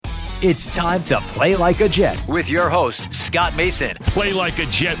It's time to play like a Jet with your host, Scott Mason. Play like a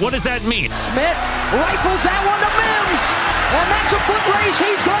Jet. What does that mean? Smith rifles that one to Mims, and that's a foot race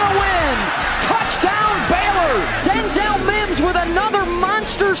he's going to win. Touchdown Baylor. Denzel Mims with another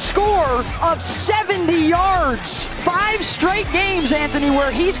monster score of 70 yards. 5 straight games, Anthony, where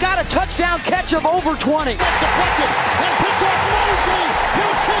he's got a touchdown catch of over 20. That's deflected and picked up Mosley.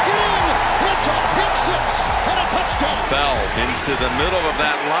 He'll take it in. It's a pick six and a touchdown. Bell into the middle of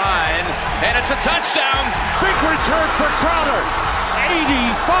that line, and it's a touchdown. Big return for Crowder.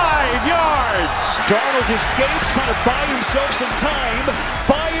 85 yards. Darnold escapes, trying to buy himself some time.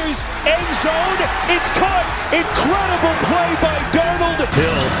 Fires, end zone. It's caught. Incredible play by Darnold.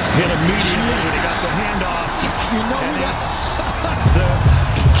 Hill hit immediately when he got the handoff. You know who that's? The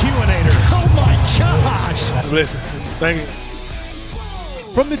Q-inator. Oh my gosh. Listen, thank you.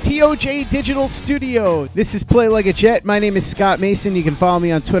 From the TOJ Digital Studio, this is Play Like a Jet. My name is Scott Mason. You can follow me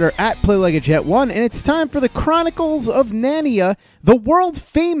on Twitter at PlayLikeAJet1. And it's time for the Chronicles of Nania. The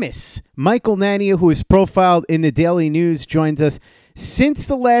world-famous Michael Nania, who is profiled in the Daily News, joins us. Since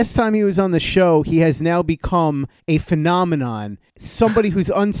the last time he was on the show, he has now become a phenomenon, somebody who's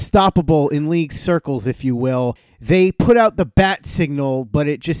unstoppable in league circles, if you will. They put out the bat signal, but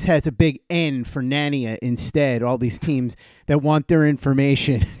it just has a big N for Nania instead, all these teams that want their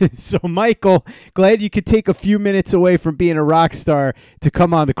information. So, Michael, glad you could take a few minutes away from being a rock star to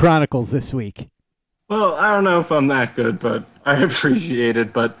come on the Chronicles this week. Well, I don't know if I'm that good, but I appreciate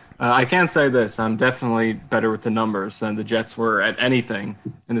it. But I can say this. I'm definitely better with the numbers than the Jets were at anything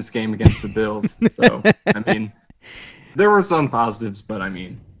in this game against the Bills. So, I mean, there were some positives, but I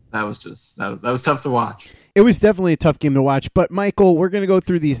mean, that was tough to watch. It was definitely a tough game to watch. But, Michael, we're going to go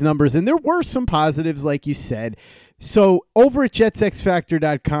through these numbers, and there were some positives, like you said. So, over at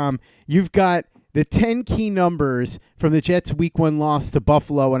JetsXFactor.com, you've got the 10 key numbers from the Jets' Week 1 loss to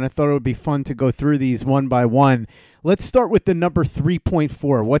Buffalo, and I thought it would be fun to go through these one by one. Let's start with the number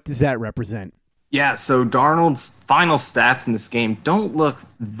 3.4. What does that represent? Yeah, so Darnold's final stats in this game don't look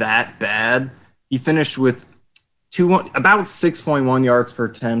that bad. He finished with about 6.1 yards per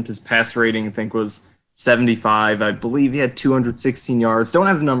attempt. His pass rating, I think, was 75. I believe he had 216 yards. Don't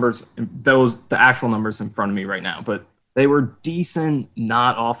have the numbers, the actual numbers in front of me right now, but they were decent,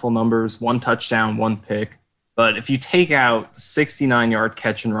 not awful numbers. 1 touchdown, 1 pick. But if you take out the 69-yard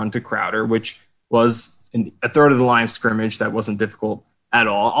catch and run to Crowder, which was a third of the line of scrimmage, that wasn't difficult at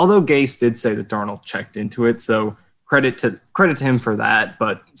all. Although Gase did say that Darnold checked into it, so credit to him for that.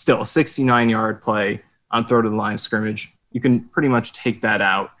 But still, a 69-yard play on third of the line of scrimmage, you can pretty much take that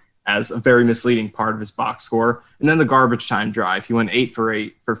out as a very misleading part of his box score. And then the garbage time drive, he went 8 for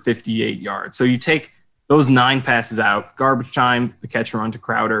 8 for 58 yards. So you take those 9 passes out, garbage time, the catch and run to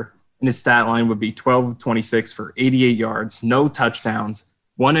Crowder, and his stat line would be 12 of 26 for 88 yards, no touchdowns,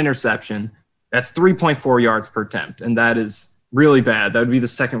 1 interception. That's 3.4 yards per attempt, and that is really bad. That would be the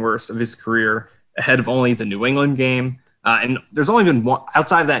second worst of his career, ahead of only the New England game. And there's only been one,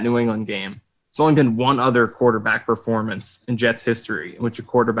 outside of that New England game, there's only been one other quarterback performance in Jets history in which a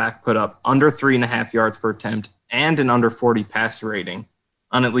quarterback put up under 3.5 yards per attempt and an under 40 passer rating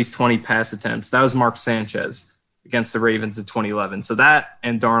on at least 20 pass attempts. That was Mark Sanchez against the Ravens in 2011. So that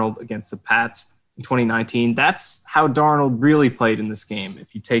and Darnold against the Pats in 2019, that's how Darnold really played in this game,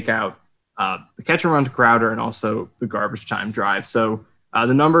 if you take out the catch and run to Crowder and also the garbage time drive. So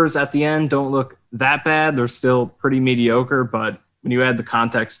the numbers at the end don't look that bad. They're still pretty mediocre, but when you add the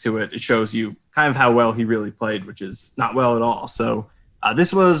context to it, it shows you kind of how well he really played, which is not well at all. So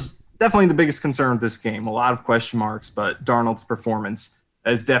this was definitely the biggest concern with this game. A lot of question marks, but Darnold's performance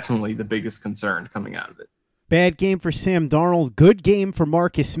is definitely the biggest concern coming out of it. Bad game for Sam Darnold. Good game for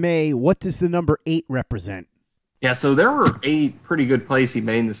Marcus May. What does the number 8 represent? Yeah, so there were 8 pretty good plays he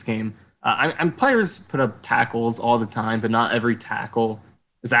made in this game. Players put up tackles all the time, but not every tackle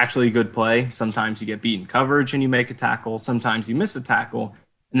is actually a good play. Sometimes you get beaten coverage and you make a tackle. Sometimes you miss a tackle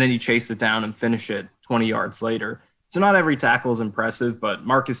and then you chase it down and finish it 20 yards later. So not every tackle is impressive, but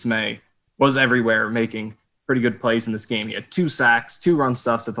Marcus May was everywhere making pretty good plays in this game. He had 2 sacks, 2 run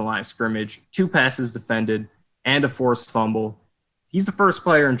stuffs at the line of scrimmage, 2 passes defended, and a forced fumble. He's the first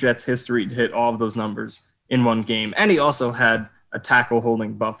player in Jets history to hit all of those numbers in one game. And he also had a tackle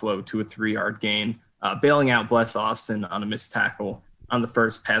holding Buffalo to a 3-yard gain, bailing out Bless Austin on a missed tackle on the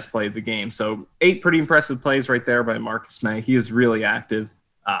first pass play of the game. So 8 pretty impressive plays right there by Marcus May. He is really active.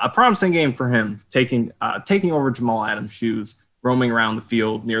 A promising game for him, taking over Jamal Adams' shoes, roaming around the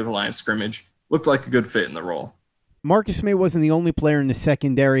field near the line of scrimmage. Looked like a good fit in the role. Marcus May wasn't the only player in the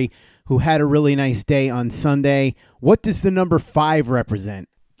secondary who had a really nice day on Sunday. What does the number 5 represent?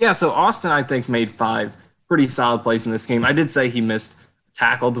 Yeah, so Austin, I think, made 5 pretty solid plays in this game. I did say he missed a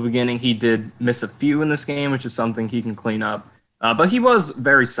tackle at the beginning. He did miss a few in this game, which is something he can clean up. But he was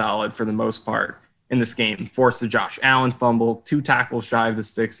very solid for the most part in this game. Forced a Josh Allen fumble, 2 tackles shy of the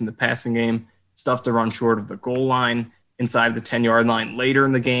sticks in the passing game, stuff to run short of the goal line inside the 10-yard line later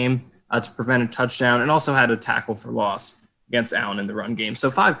in the game to prevent a touchdown, and also had a tackle for loss against Allen in the run game. So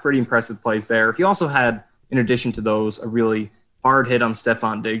 5 pretty impressive plays there. He also had, in addition to those, a really hard hit on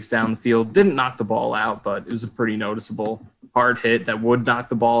Stephon Diggs down the field. Didn't knock the ball out, but it was a pretty noticeable hard hit that would knock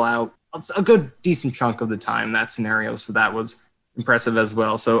the ball out a good, decent chunk of the time, that scenario. So that was impressive as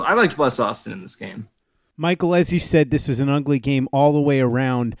well. So I liked Bless Austin in this game. Michael, as you said, this was an ugly game all the way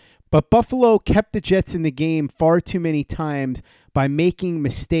around, but Buffalo kept the Jets in the game far too many times by making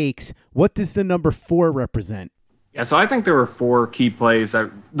mistakes. What does the number 4 represent? Yeah, so I think there were 4 key plays.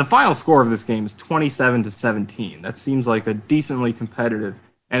 The final score of this game is 27-17. That seems like a decently competitive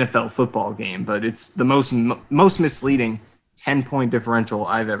NFL football game, but it's the most misleading 10-point differential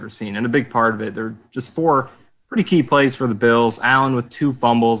I've ever seen. And a big part of it, there are just 4 pretty key plays for the Bills. Allen with 2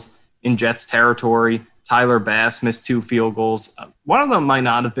 fumbles in Jets territory. Tyler Bass missed 2 field goals. One of them might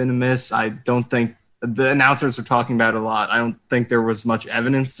not have been a miss. I don't think the announcers are talking about it a lot. I don't think there was much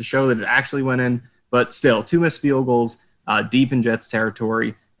evidence to show that it actually went in. But still, 2 missed field goals deep in Jets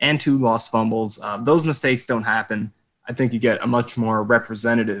territory and 2 lost fumbles. Those mistakes don't happen. I think you get a much more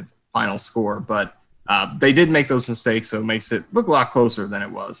representative final score. But they did make those mistakes, so it makes it look a lot closer than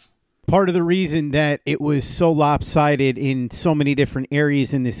it was. Part of the reason that it was so lopsided in so many different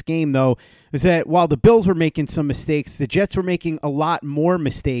areas in this game, though, is that while the Bills were making some mistakes, the Jets were making a lot more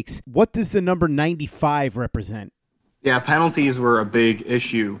mistakes. What does the number 95 represent? Yeah, penalties were a big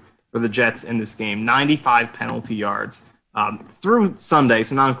issue for the Jets in this game. 95 penalty yards through Sunday,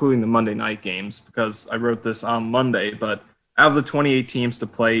 so not including the Monday night games, because I wrote this on Monday, but out of the 28 teams to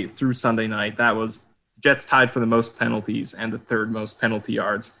play through Sunday night, that was the Jets tied for the most penalties and the 3rd most penalty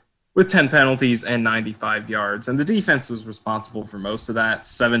yards, with 10 penalties and 95 yards. And the defense was responsible for most of that.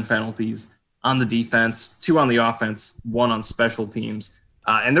 7 penalties on the defense, 2 on the offense, 1 on special teams.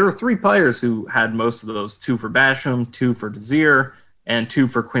 And there were 3 players who had most of those, 2 for Basham, 2 for Desir, and 2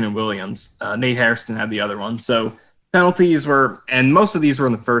 for Quinnen Williams. Nate Hairston had the other one. So penalties were, and most of these were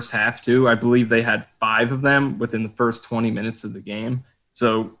in the first half too. I believe they had 5 of them within the first 20 minutes of the game.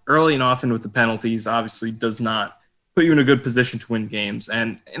 So early and often with the penalties obviously does not put you in a good position to win games.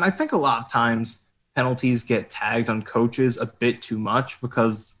 And I think a lot of times penalties get tagged on coaches a bit too much,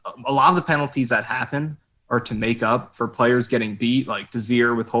 because a lot of the penalties that happen are to make up for players getting beat, like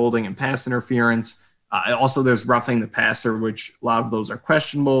Desir with holding and pass interference. Also, there's roughing the passer, which a lot of those are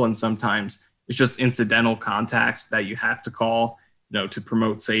questionable, and sometimes it's just incidental contact that you have to call, to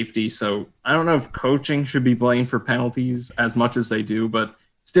promote safety. So I don't know if coaching should be blamed for penalties as much as they do, but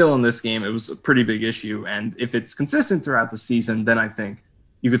still in this game, it was a pretty big issue. And if it's consistent throughout the season, then I think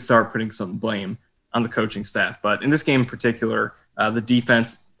you could start putting some blame on the coaching staff. But in this game in particular, the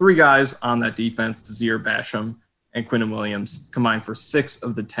defense, 3 guys on that defense, Desir, Basham, and Quinnen Williams, combined for 6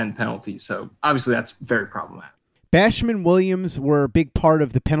 of the 10 penalties. So obviously that's very problematic. Basham and Williams were a big part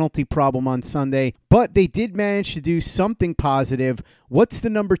of the penalty problem on Sunday, but they did manage to do something positive. What's the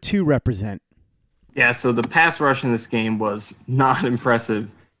number 2 represent? Yeah, so the pass rush in this game was not impressive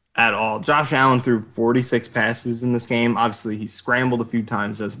at all. Josh Allen threw 46 passes in this game. Obviously, he scrambled a few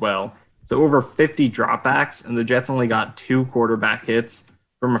times as well. So over 50 dropbacks, and the Jets only got 2 quarterback hits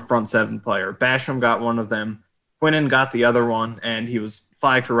from a front 7 player. Basham got one of them. Quinnen got the other one, and he was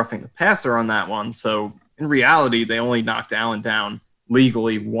flagged for roughing the passer on that one. So in reality, they only knocked Allen down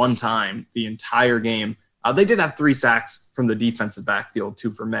legally 1 time the entire game. They did have 3 sacks from the defensive backfield,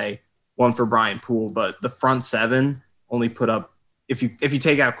 2 for May, 1 for Brian Poole, but the front 7 only put up, if you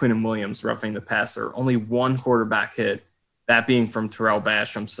take out Quinnen Williams roughing the passer, only 1 quarterback hit, that being from Terrell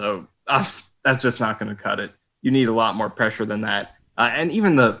Basham. So that's just not going to cut it. You need a lot more pressure than that. And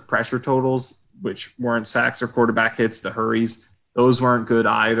even the pressure totals, which weren't sacks or quarterback hits, the hurries, those weren't good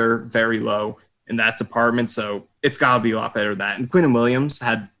either, very low in that department. So it's got to be a lot better than that. And Quinnen Williams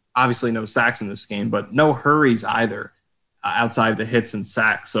had obviously no sacks in this game, but no hurries either outside the hits and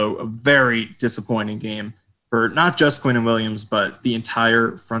sacks. So a very disappointing game for not just Quinnen Williams, but the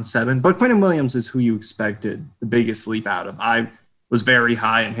entire front 7. But Quinnen Williams is who you expected the biggest leap out of. I was very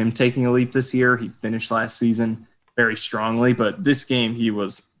high on him taking a leap this year. He finished last season very strongly, but this game he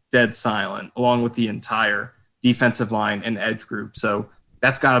was dead silent, along with the entire defensive line and edge group. So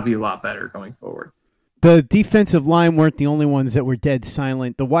that's got to be a lot better going forward. The defensive line weren't the only ones that were dead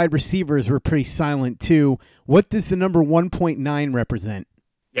silent. The wide receivers were pretty silent too. What does the number 1.9 represent?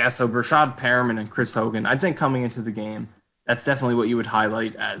 Yeah, so Brashad Perriman and Chris Hogan, I think coming into the game, that's definitely what you would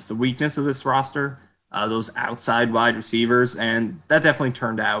highlight as the weakness of this roster. those outside wide receivers, and that definitely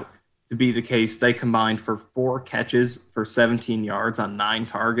turned out to be the case. They combined for 4 catches for 17 yards on 9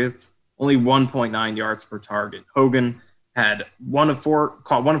 targets, only 1.9 yards per target. Hogan had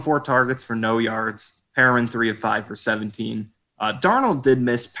caught one of four targets for no yards. Perriman 3 of 5 for 17. Darnold did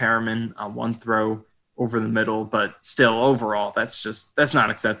miss Perriman on one throw over the middle, but still overall, that's not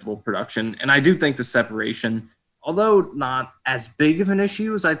acceptable production. And I do think the separation, although not as big of an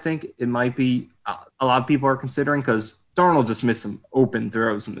issue as I think it might be, a lot of people are considering, because Darnold just missed some open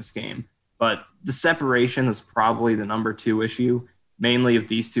throws in this game. But the separation is probably the number 2 issue, mainly of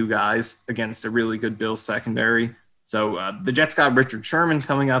these two guys against a really good Bills secondary. So the Jets got Richard Sherman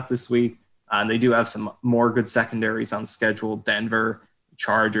coming up this week. And they do have some more good secondaries on schedule: Denver,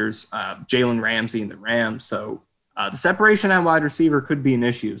 Chargers, Jalen Ramsey, and the Rams. So the separation at wide receiver could be an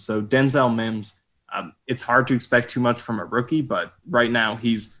issue. So Denzel Mims, it's hard to expect too much from a rookie, but right now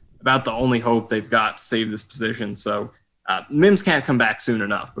he's about the only hope they've got to save this position. So Mims can't come back soon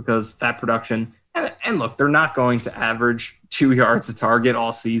enough, because that production, and look, they're not going to average 2 yards a target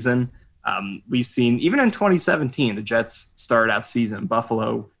all season. We've seen, even in 2017, the Jets started out season in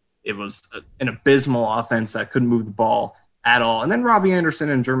Buffalo. It was an abysmal offense that couldn't move the ball at all. And then Robbie Anderson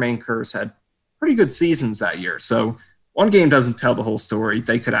and Jermaine Kearse had pretty good seasons that year. So one game doesn't tell the whole story.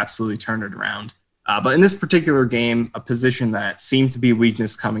 They could absolutely turn it around. But in this particular game, a position that seemed to be a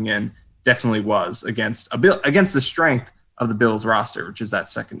weakness coming in definitely was against the strength of the Bills roster, which is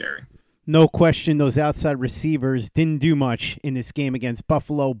that secondary. No question, those outside receivers didn't do much in this game against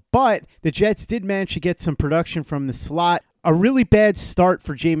Buffalo, but the Jets did manage to get some production from the slot. A really bad start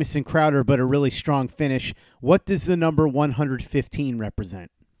for Jamison Crowder, but a really strong finish. What does the number 115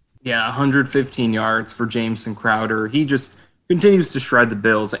 represent? Yeah, 115 yards for Jamison Crowder. He just continues to shred the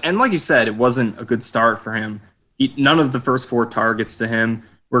Bills. And like you said, it wasn't a good start for him. None of the first 4 targets to him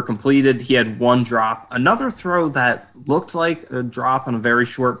were completed. He had 1 drop. Another throw that looked like a drop on a very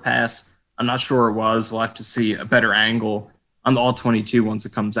short pass. I'm not sure it was. We'll have to see a better angle on the All-22 once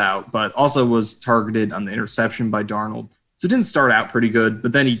it comes out. But also was targeted on the interception by Darnold. So it didn't start out pretty good,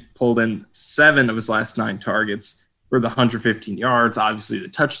 but then he pulled in 7 of his last 9 targets for the 115 yards, obviously the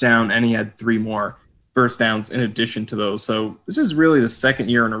touchdown, and he had 3 more first downs in addition to those. So this is really the second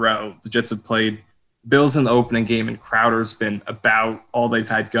year in a row the Jets have played Bills in the opening game, and Crowder's been about all they've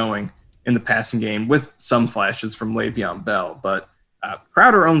had going in the passing game, with some flashes from Le'Veon Bell. But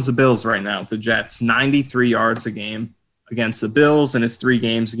Crowder owns the Bills right now. The Jets, 93 yards a game against the Bills in his 3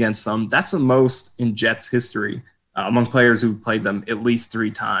 games against them. That's the most in Jets history. Among players who've played them at least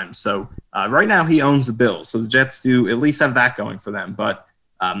 3 times. So right now he owns the Bills. So the Jets do at least have that going for them. But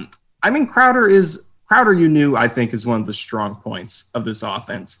Crowder, you knew, I think, is one of the strong points of this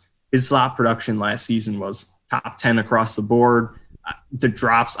offense. His slot production last season was top 10 across the board. The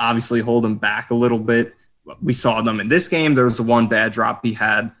drops obviously hold him back a little bit. We saw them in this game. There was the 1 bad drop he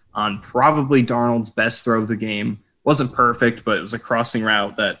had on probably Darnold's best throw of the game. Wasn't perfect, but it was a crossing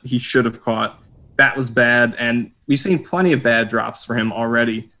route that he should have caught. That was bad, and we've seen plenty of bad drops for him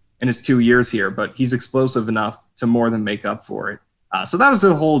already in his 2 years here, but he's explosive enough to more than make up for it. So that was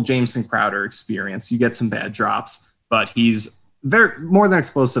the whole Jamison Crowder experience. You get some bad drops, but he's more than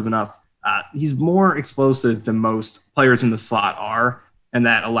explosive enough. He's more explosive than most players in the slot are, and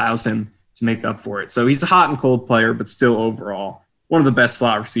that allows him to make up for it. So he's a hot and cold player, but still overall one of the best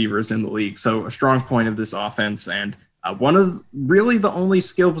slot receivers in the league. So a strong point of this offense, and one of really the only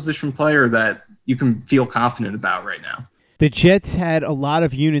skill position player that you can feel confident about right now. The Jets had a lot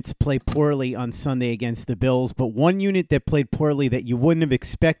of units play poorly on Sunday against the Bills, but one unit that played poorly that you wouldn't have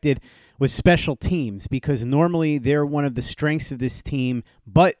expected was special teams, because normally they're one of the strengths of this team,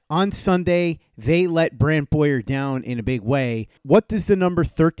 but on Sunday they let Brant Boyer down in a big way. What does the number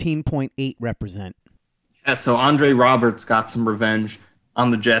 13.8 represent? Yeah, so Andre Roberts got some revenge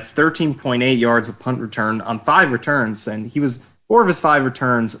on the Jets. 13.8 yards of punt return on 5 returns, and 4 of his 5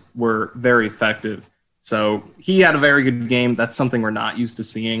 returns were very effective. So he had a very good game. That's something we're not used to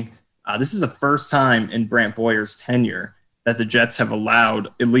seeing. This is the first time in Brant Boyer's tenure that the Jets have allowed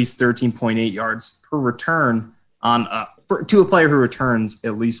at least 13.8 yards per return to a player who returns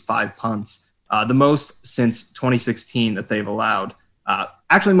at least 5 punts. The most since 2016 that they've allowed.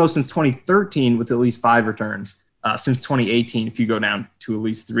 Actually, most since 2013 with at least 5 returns. Since 2018, if you go down to at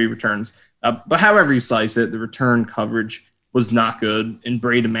least 3 returns. But however you slice it, the return coverage was not good in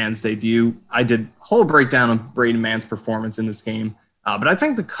Brady Mann's debut. I did a whole breakdown of Brady Mann's performance in this game, but I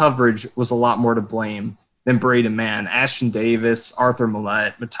think the coverage was a lot more to blame than Brady Mann. Ashton Davis, Arthur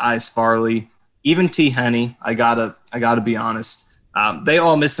Millette, Matthias Farley, even T. Henney, I gotta be honest. They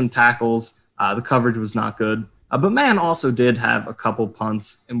all missed some tackles. The coverage was not good. But Mann also did have a couple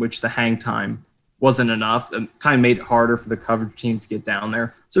punts in which the hang time wasn't enough. It kind of made it harder for the coverage team to get down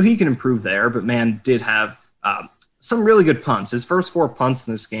there. So he can improve there, but man did have some really good punts. His first 4 punts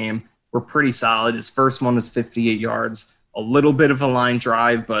in this game were pretty solid. His first one was 58 yards, a little bit of a line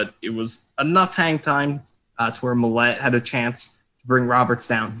drive, but it was enough hang time to where Millette had a chance to bring Roberts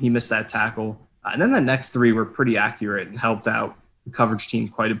down. He missed that tackle. And then the next 3 were pretty accurate and helped out the coverage team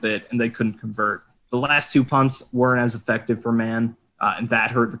quite a bit, and they couldn't convert. The last 2 punts weren't as effective for man, and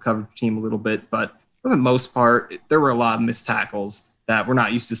that hurt the coverage team a little bit. But for the most part, there were a lot of missed tackles that we're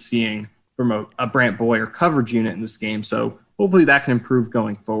not used to seeing from a Brant Boyer coverage unit in this game. So hopefully that can improve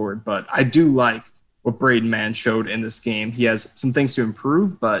going forward. But I do like what Braden Mann showed in this game. He has some things to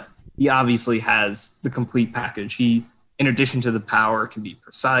improve, but he obviously has the complete package. He, in addition to the power, can be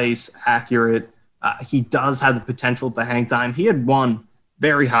precise, accurate. He does have the potential to hang time. He had one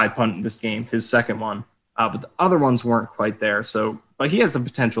very high punt in this game, his second one, but the other ones weren't quite there. But he has the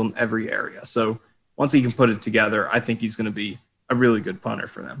potential in every area. So once he can put it together, I think he's going to be a really good punter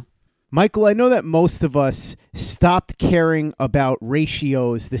for them. Michael, I know that most of us stopped caring about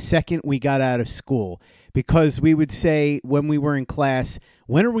ratios the second we got out of school, because we would say when we were in class,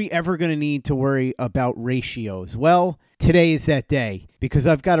 when are we ever going to need to worry about ratios? Well, today is that day, because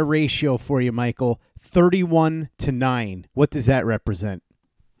I've got a ratio for you, Michael, 31-9. What does that represent?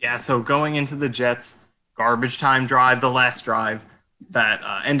 Yeah, so going into the Jets' garbage time drive, the last drive that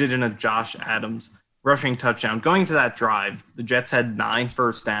ended in a Josh Adams rushing touchdown. Going to that drive, the Jets had 9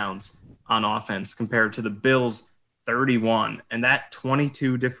 first downs on offense compared to the Bills' 31. And that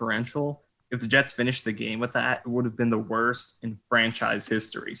 22 differential, if the Jets finished the game with that, it would have been the worst in franchise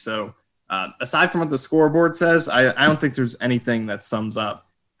history. So aside from what the scoreboard says, I don't think there's anything that sums up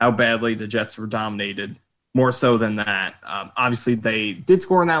how badly the Jets were dominated, more so than that. Obviously, they did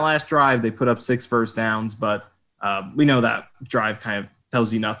score in that last drive. They put up 6 first downs, but we know that drive kind of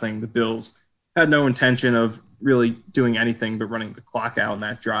tells you nothing. The Bills had no intention of really doing anything but running the clock out in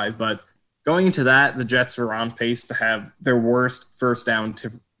that drive. But going into that, the Jets were on pace to have their worst first down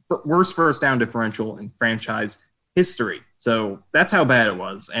differential in franchise history. So that's how bad it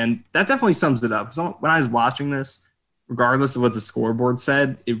was. And that definitely sums it up. So when I was watching this, regardless of what the scoreboard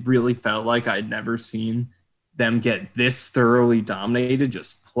said, it really felt like I'd never seen them get this thoroughly dominated,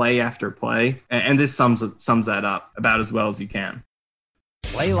 just play after play. And this sums that up about as well as you can.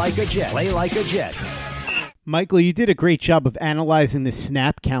 Play like a Jet. Play like a Jet. Michael, you did a great job of analyzing the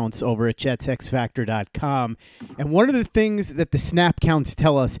snap counts over at JetsXFactor.com. And one of the things that the snap counts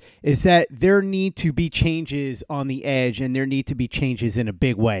tell us is that there need to be changes on the edge, and there need to be changes in a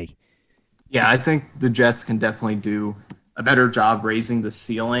big way. Yeah, I think the Jets can definitely do a better job raising the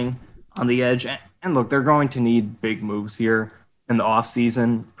ceiling on the edge. And look, they're going to need big moves here in the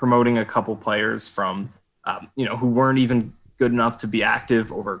offseason, promoting a couple players from, who weren't even good enough to be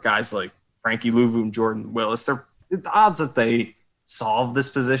active over guys like Frankie Louvu and Jordan Willis. The odds that they solve this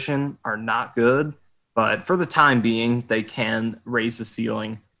position are not good, but for the time being, they can raise the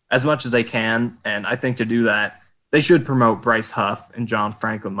ceiling as much as they can. And I think to do that, they should promote Bryce Huff and John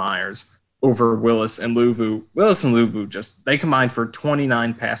Franklin Myers over Willis and Louvu. Willis and Louvu they combined for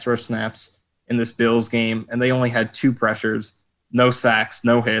 29 pass rush snaps in this Bills game, and they only had 2 pressures, no sacks,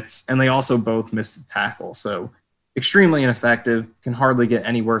 no hits, and they also both missed a tackle. So extremely ineffective, can hardly get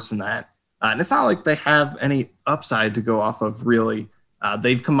any worse than that. And it's not like they have any upside to go off of, really.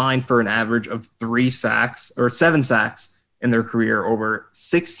 They've combined for an average of 7 sacks in their career over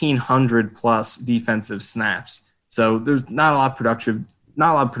 1,600 plus defensive snaps. So there's not a lot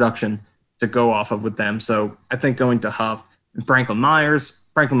of production to go off of with them. So I think going to Huff and Franklin Myers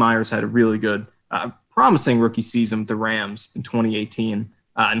had a really good, promising rookie season with the Rams in 2018.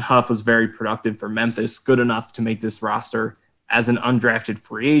 And Huff was very productive for Memphis, good enough to make this roster as an undrafted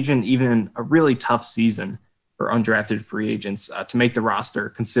free agent, even in a really tough season for undrafted free agents to make the roster,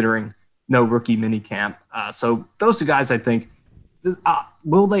 considering no rookie minicamp. So those 2 guys, I think,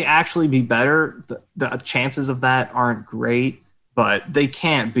 will they actually be better? The chances of that aren't great, but they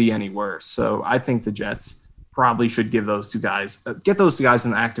can't be any worse. So I think the Jets probably should give those 2 guys, get those 2 guys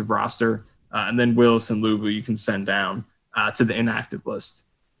in the active roster, and then Willis and Louvu you can send down to the inactive list.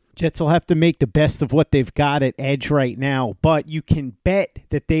 Jets will have to make the best of what they've got at edge right now, but you can bet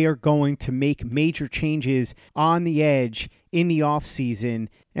that they are going to make major changes on the edge in the offseason.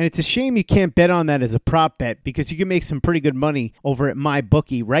 And it's a shame you can't bet on that as a prop bet, because you can make some pretty good money over at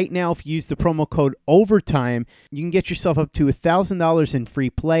MyBookie. Right now, if you use the promo code OVERTIME, you can get yourself up to $1,000 in free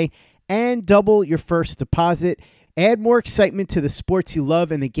play and double your first deposit. Add more excitement to the sports you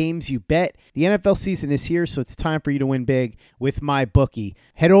love and the games you bet. The NFL season is here, so it's time for you to win big with MyBookie.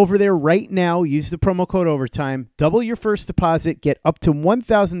 Head over there right now. Use the promo code OVERTIME. Double your first deposit. Get up to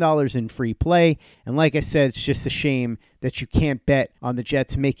 $1,000 in free play. And like I said, it's just a shame that you can't bet on the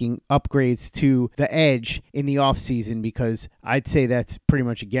Jets making upgrades to the edge in the offseason, because I'd say that's pretty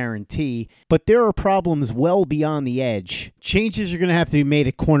much a guarantee. But there are problems well beyond the edge. Changes are going to have to be made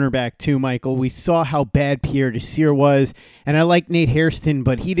at cornerback too, Michael. We saw how bad Pierre Desir was, and I like Nate Hairston,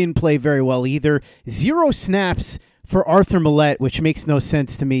 but he didn't play very well either. 0 snaps for Arthur Millette, which makes no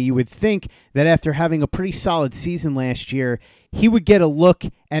sense to me. You would think that after having a pretty solid season last year, he would get a look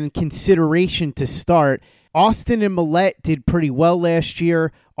and consideration to start. Austin and Millette did pretty well last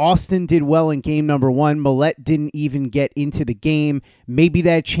year. Austin did well in game number 1. Millette didn't even get into the game. Maybe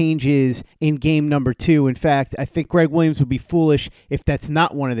that changes in game number 2. In fact, I think Greg Williams would be foolish if that's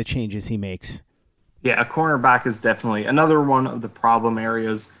not one of the changes he makes. Yeah, a cornerback is definitely another one of the problem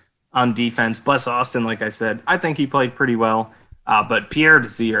areas on defense. Bless Austin, like I said, I think he played pretty well. But Pierre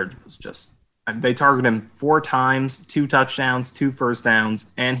Desir was just, they targeted him 4 times, 2 touchdowns, 2 first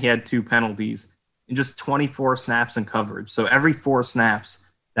downs, and he had 2 penalties in just 24 snaps in coverage. So every 4 snaps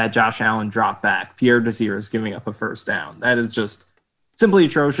that Josh Allen dropped back, Pierre Desir is giving up a first down. That is just simply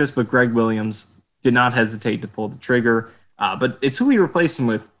atrocious, but Greg Williams did not hesitate to pull the trigger. But it's who he replaced him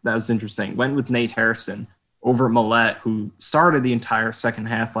with that was interesting. Went with Nate Hairston over Millette, who started the entire second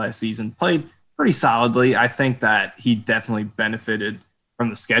half last season, played pretty solidly. I think that he definitely benefited from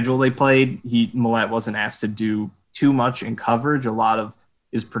the schedule they played. Millette wasn't asked to do too much in coverage. A lot of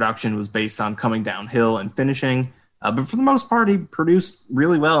his production was based on coming downhill and finishing. But for the most part, he produced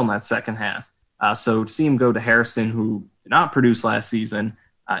really well in that second half. So to see him go to Hairston, who did not produce last season,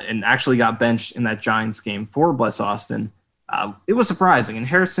 and actually got benched in that Giants game for Bless Austin, it was surprising. And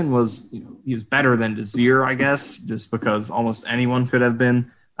Hairston was, he was better than Desir, I guess, just because almost anyone could have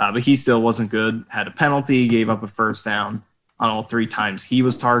been. But he still wasn't good. Had a penalty, gave up a first down on all 3 times he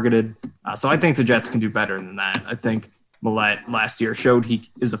was targeted. So I think the Jets can do better than that. I think Millette last year showed he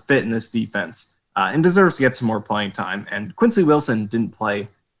is a fit in this defense and deserves to get some more playing time. And Quincy Wilson didn't play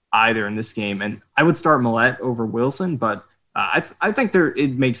either in this game. And I would start Millette over Wilson, but I think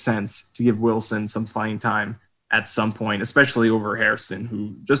it makes sense to give Wilson some playing time at some point, especially over Hairston,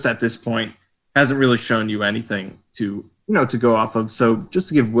 who just at this point hasn't really shown you anything to go off of. So just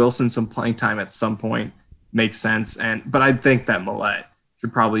to give Wilson some playing time at some point makes sense. But I think that Millette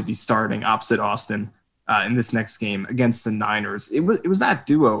should probably be starting opposite Austin in this next game against the Niners. It was that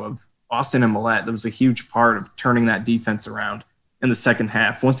duo of Austin and Millette that was a huge part of turning that defense around in the second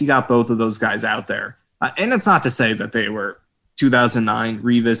half. Once you got both of those guys out there, and it's not to say that they were 2009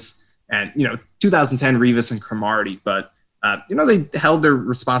 Revis and 2010 Revis and Cromartie, but they held their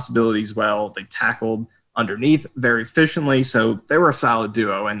responsibilities well. They tackled underneath very efficiently, so they were a solid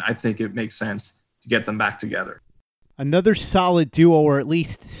duo, and I think it makes sense to get them back together. Another solid duo, or at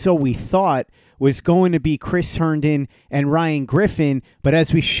least so we thought, was going to be Chris Herndon and Ryan Griffin. But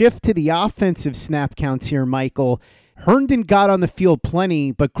as we shift to the offensive snap counts here, Michael, Herndon got on the field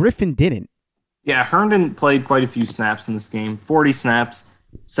plenty, but Griffin didn't. Yeah, Herndon played quite a few snaps in this game. 40 snaps,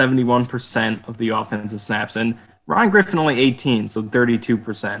 71% of the offensive snaps. And Ryan Griffin only 18, so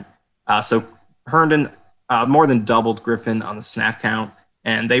 32%. So Herndon more than doubled Griffin on the snap count.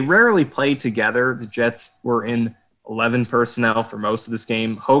 And they rarely played together. The Jets were in 11 personnel for most of this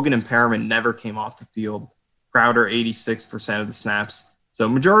game. Hogan and Perriman never came off the field. Crowder, 86% of the snaps. So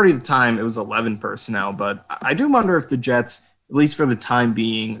majority of the time, it was 11 personnel. But I do wonder if the Jets, at least for the time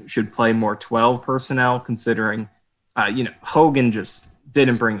being, should play more 12 personnel, considering, Hogan just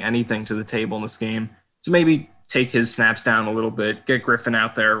didn't bring anything to the table in this game. So maybe take his snaps down a little bit, get Griffin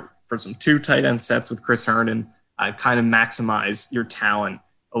out there for some 2 tight end sets with Chris Herndon, kind of maximize your talent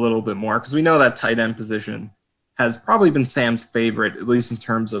a little bit more, because we know that tight end position has probably been Sam's favorite, at least in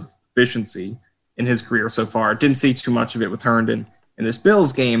terms of efficiency in his career so far. Didn't see too much of it with Herndon in this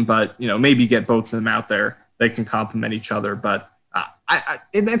Bills game, but maybe get both of them out there. They can complement each other, but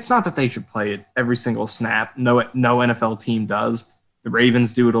it's not that they should play it every single snap. No NFL team does. The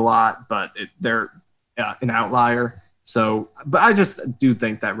Ravens do it a lot, but they're an outlier. So, but I just do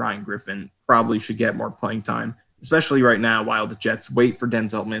think that Ryan Griffin probably should get more playing time, especially right now while the Jets wait for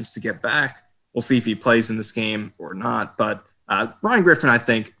Denzel Mims to get back. We'll see if he plays in this game or not. But Ryan Griffin, I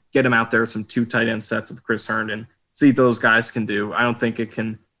think, get him out there some 2 tight end sets with Chris Herndon, see what those guys can do. I don't think it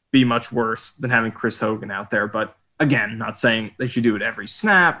can be much worse than having Chris Hogan out there. But again, not saying they should do it every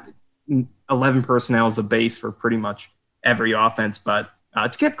snap. 11 personnel is a base for pretty much every offense. But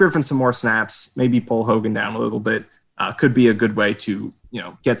to get Griffin some more snaps, maybe pull Hogan down a little bit, could be a good way to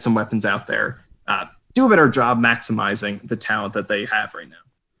get some weapons out there. do a better job maximizing the talent that they have right now.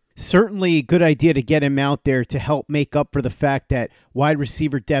 Certainly a good idea to get him out there to help make up for the fact that wide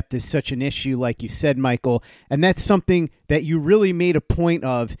receiver depth is such an issue, like you said, Michael. And that's something that you really made a point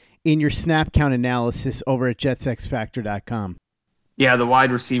of in your snap count analysis over at JetsXFactor.com. Yeah, the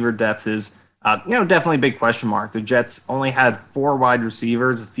wide receiver depth is, definitely a big question mark. The Jets only had 4 wide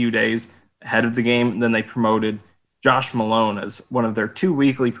receivers a few days ahead of the game. And then they promoted Josh Malone as one of their 2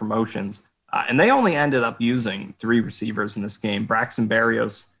 weekly promotions. And they only ended up using 3 receivers in this game. Braxton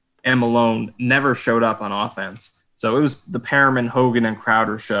Berrios and Malone never showed up on offense. So it was the Perriman, Hogan, and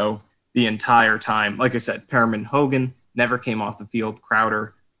Crowder show the entire time. Like I said, Perriman, Hogan never came off the field.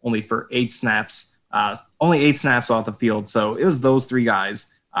 Crowder only for 8 snaps, only 8 snaps off the field. So it was those 3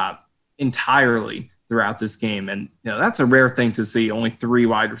 guys entirely throughout this game. And that's a rare thing to see, only 3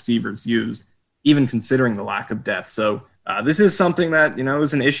 wide receivers used, even considering the lack of depth. So this is something that,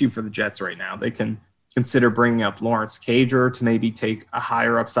 is an issue for the Jets right now. They can consider bringing up Lawrence Cager to maybe take a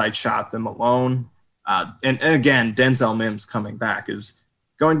higher upside shot than Malone. And again, Denzel Mims coming back is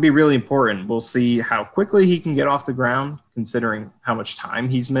going to be really important. We'll see how quickly he can get off the ground, considering how much time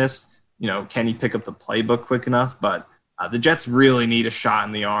he's missed. Can he pick up the playbook quick enough? But the Jets really need a shot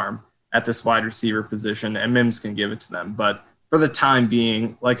in the arm at this wide receiver position, and Mims can give it to them. But for the time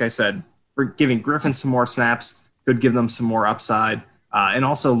being, like I said, for giving Griffin some more snaps could give them some more upside. And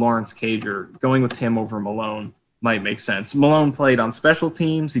also Lawrence Cager, going with him over Malone might make sense. Malone played on special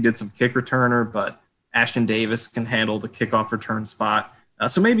teams. He did some kick returner, but Ashton Davis can handle the kickoff return spot.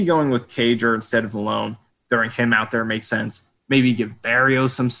 So maybe going with Cager instead of Malone, throwing him out there makes sense. Maybe give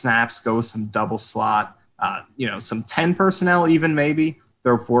Berrios some snaps, go with some double slot, some 10 personnel even maybe.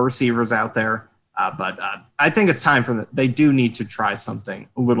 Throw 4 receivers out there. But I think it's time for they do need to try something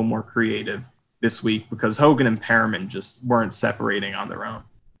a little more creative this week because Hogan and Perriman just weren't separating on their own.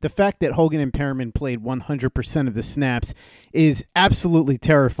 The fact that Hogan and Perriman played 100% of the snaps is absolutely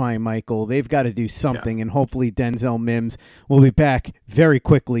terrifying, Michael. They've got to do something, and hopefully Denzel Mims will be back very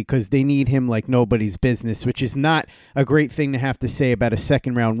quickly because they need him like nobody's business, which is not a great thing to have to say about a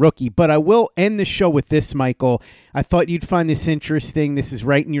second-round rookie. But I will end the show with this, Michael. I thought you'd find this interesting. This is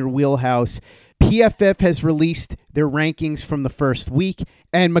right in your wheelhouse. PFF has released their rankings from the first week,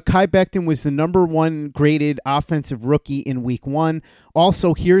 and Mekhi Becton was the number 1 graded offensive rookie in week 1.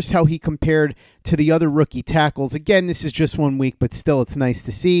 Also, here's how he compared to the other rookie tackles. Again, this is just 1 week, but still it's nice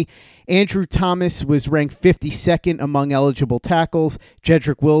to see. Andrew Thomas was ranked 52nd among eligible tackles,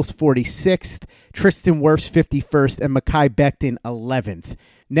 Jedrick Wills 46th, Tristan Wirfs 51st, and Mekhi Becton 11th.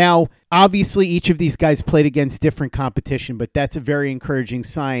 Now, obviously, each of these guys played against different competition, but that's a very encouraging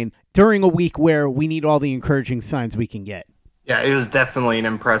sign during a week where we need all the encouraging signs we can get. Yeah, it was definitely an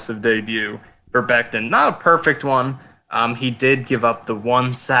impressive debut for Becton. Not a perfect one. He did give up the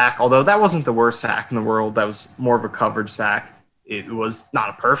 1 sack, although that wasn't the worst sack in the world. That was more of a coverage sack. It was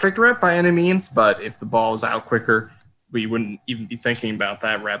not a perfect rep by any means, but if the ball was out quicker, we wouldn't even be thinking about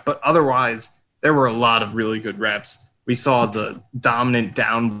that rep. But otherwise, there were a lot of really good reps. We saw the dominant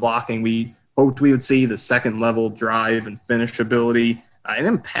down blocking we hoped we would see, the second-level drive and finish ability. And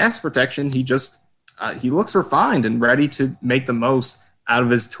in pass protection, he looks refined and ready to make the most out of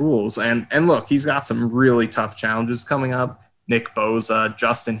his tools. And look, he's got some really tough challenges coming up. Nick Bosa,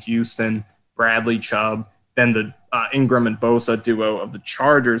 Justin Houston, Bradley Chubb, then the Ingram and Bosa duo of the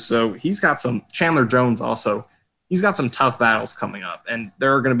Chargers. So he's got some – Chandler Jones also. He's got some tough battles coming up. And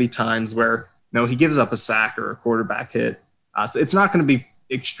there are going to be times where – he gives up a sack or a quarterback hit. So it's not going to be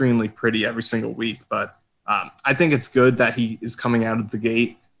extremely pretty every single week, but I think it's good that he is coming out of the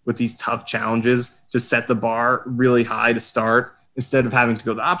gate with these tough challenges to set the bar really high to start instead of having to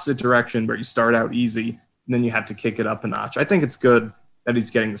go the opposite direction where you start out easy and then you have to kick it up a notch. I think it's good that he's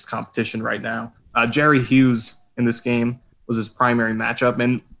getting this competition right now. Jerry Hughes in this game was his primary matchup,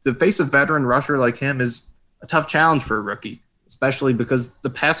 and to face a veteran rusher like him is a tough challenge for a rookie, especially because the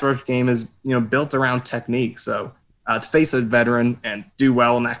pass rush game is, built around technique. So to face a veteran and do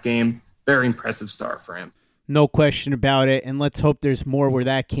well in that game, very impressive start for him. No question about it, and let's hope there's more where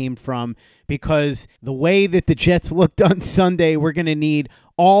that came from, because the way that the Jets looked on Sunday, we're going to need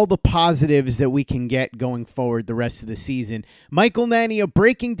all the positives that we can get going forward the rest of the season. Michael Nania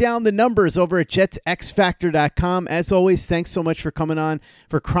breaking down the numbers over at JetsXFactor.com. As always, thanks so much for coming on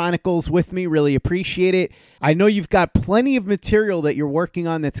for Chronicles with me. Really appreciate it. I know you've got plenty of material that you're working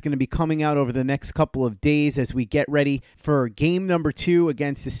on that's going to be coming out over the next couple of days as we get ready for game number 2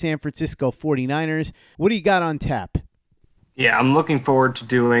 against the San Francisco 49ers. What do you got on tap? Yeah, I'm looking forward to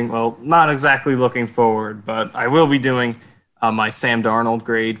doing, well, not exactly looking forward, but I will be doing my Sam Darnold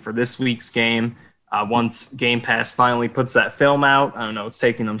grade for this week's game. Once Game Pass finally puts that film out, I don't know, it's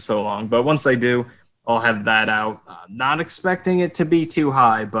taking them so long, but once they do, I'll have that out. Not expecting it to be too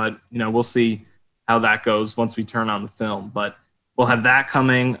high, but we'll see how that goes once we turn on the film. But we'll have that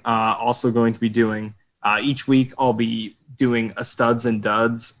coming. Also going to be doing each week. I'll be doing a studs and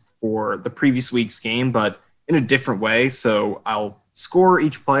duds for the previous week's game, but in a different way. So I'll score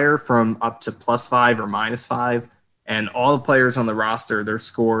each player from up to +5 or -5, and all the players on the roster, their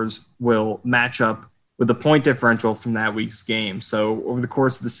scores will match up with the point differential from that week's game. So over the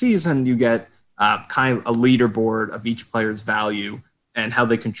course of the season, you get kind of a leaderboard of each player's value and how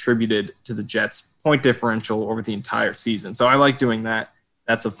they contributed to the Jets' point differential over the entire season. So I like doing that.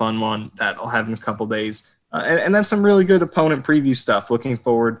 That's a fun one that I'll have in a couple days. And then some really good opponent preview stuff. Looking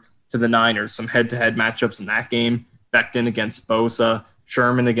forward to the Niners, some head-to-head matchups in that game. Becton against Bosa,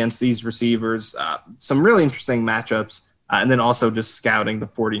 Sherman against these receivers. Some really interesting matchups. And then also just scouting the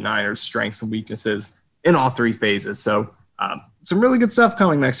 49ers' strengths and weaknesses in all three phases. So some really good stuff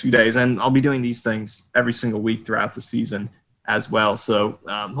coming next few days. And I'll be doing these things every single week throughout the season as well. So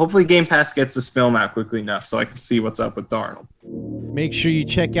hopefully Game Pass gets this film out quickly enough so I can see what's up with Darnold. Make sure you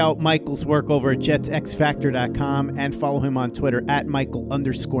check out Michael's work over at JetsXFactor.com and follow him on Twitter at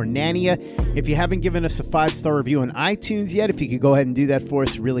Michael_Nania. If you haven't given us a 5-star review on iTunes yet, if you could go ahead and do that for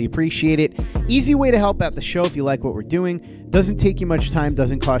us, really appreciate it. Easy way to help out the show if you like what we're doing. Doesn't take you much time,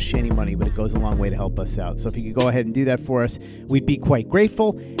 doesn't cost you any money, but it goes a long way to help us out. So if you could go ahead and do that for us, we'd be quite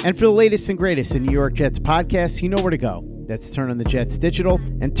grateful. And for the latest and greatest in New York Jets podcasts, you know where to go. That's Turn on the Jets Digital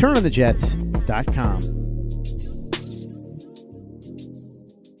and TurnOnTheJets.com.